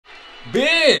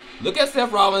Bitch! Look at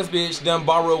Seth Rollins, bitch, done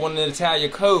borrowed one of the Natalia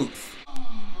coats.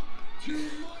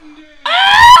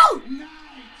 Ow!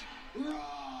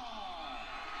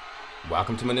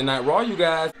 Welcome to Monday Night Raw, you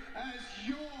guys. As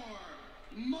your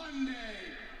Monday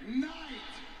Night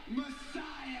Messiah.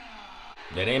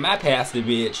 That ain't my pastor,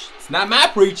 bitch. It's not my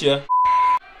preacher.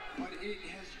 But it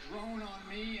has grown on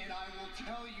me, and I will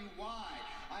tell you why.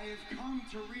 I have come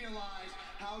to realize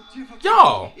how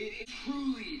difficult it is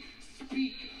truly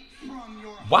speak from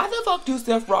your heart. Why the fuck do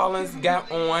Seth Rollins got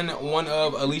on one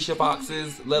of Alicia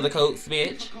Fox's leather coats,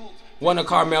 bitch? One of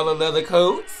Carmella leather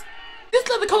coats? This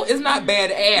leather coat is not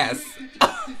badass.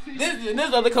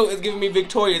 This leather coat is giving me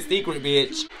Victoria's Secret,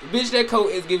 bitch. Bitch, that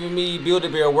coat is giving me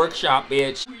Build-A-Bear Workshop,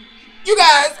 bitch. You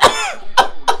guys,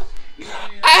 I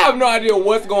have no idea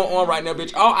what's going on right now,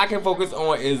 bitch. All I can focus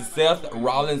on is Seth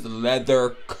Rollins'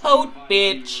 leather coat,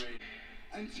 bitch.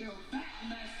 Until that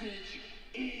message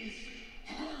is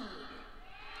heard.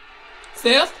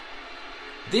 Seth,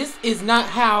 this is not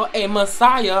how a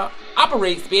Messiah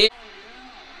operates, bitch.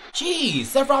 Jeez,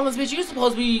 Seth Rollins, bitch, you're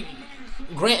supposed to be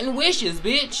granting wishes,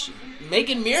 bitch.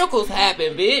 Making miracles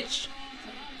happen, bitch.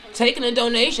 Taking a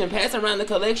donation, passing around the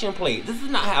collection plate. This is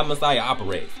not how Messiah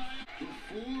operates.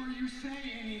 Before you say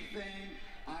anything,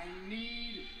 I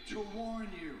need to warn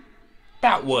you.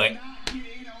 About what? Not get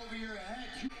in over your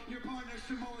head. Your partner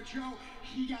Samoa Joe,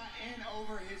 he got in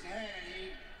over his head and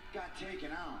he got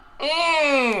taken out.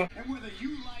 And whether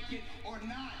you like it or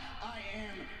not, I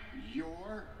am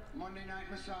your Monday Night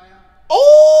Messiah.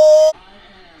 Oh! I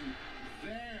am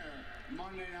their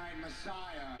Monday Night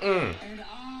Messiah. And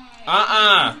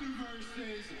Uh-uh.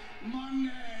 Universe's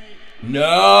Monday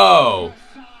No.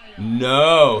 Messiah.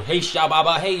 No. Hey,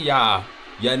 Shababa, hey, ya.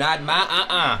 You're not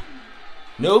my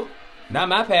Nope. Not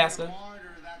my pastor.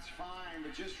 Martyr, that's fine,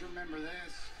 but just remember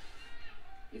this.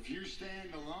 If you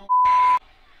stand alone.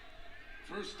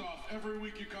 First off, every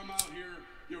week you come out here,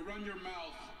 you run your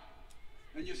mouth,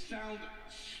 and you sound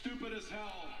stupid as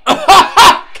hell.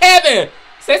 Kevin!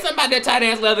 Say something about that tight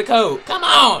ass leather coat. Come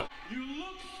on. You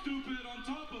look stupid on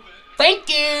top of it. Thank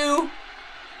you.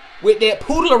 With that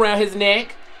poodle around his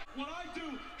neck. What I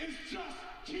do is just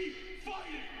keep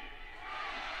fighting.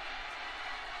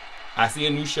 I see a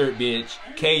new shirt, bitch.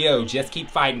 KO, just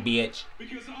keep fighting, bitch.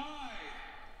 Because I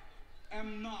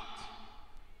am not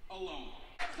alone.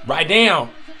 Right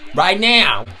down. Right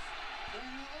now.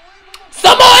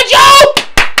 Samoa Joe!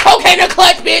 Cocaine and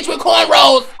clutch, bitch, with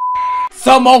cornrows.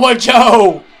 Samoa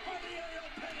Joe!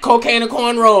 Cocaine and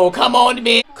cornrow. Come on,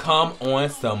 bitch. Come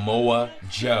on, Samoa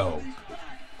Joe.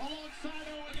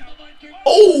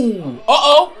 Oh!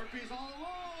 Uh-oh!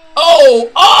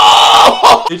 Oh!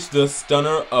 Oh! It's the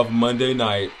stunner of Monday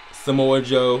night. Samoa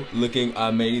Joe looking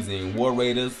amazing. War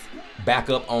Raiders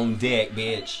back up on deck,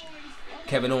 bitch.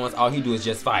 Kevin Owens, all he do is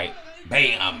just fight.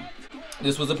 Bam!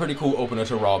 This was a pretty cool opener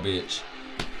to Raw, bitch.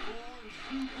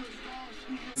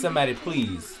 Somebody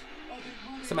please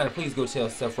go tell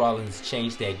Seth Rollins to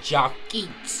change that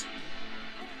jacket.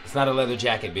 It's not a leather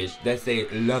jacket, bitch. That's a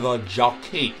leather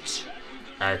jacket.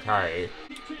 Okay.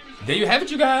 There you have it,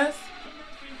 you guys.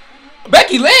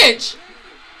 Becky Lynch!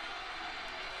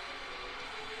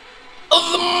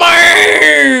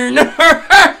 Man!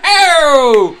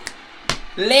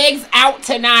 Legs out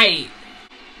tonight.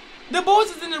 The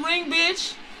boys is in the ring,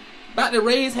 bitch. About to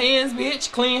raise hands,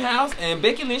 bitch. Clean house. And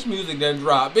Becky Lynch music done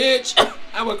drop, bitch.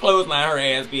 I would clothesline her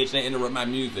ass, bitch, and interrupt my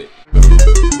music.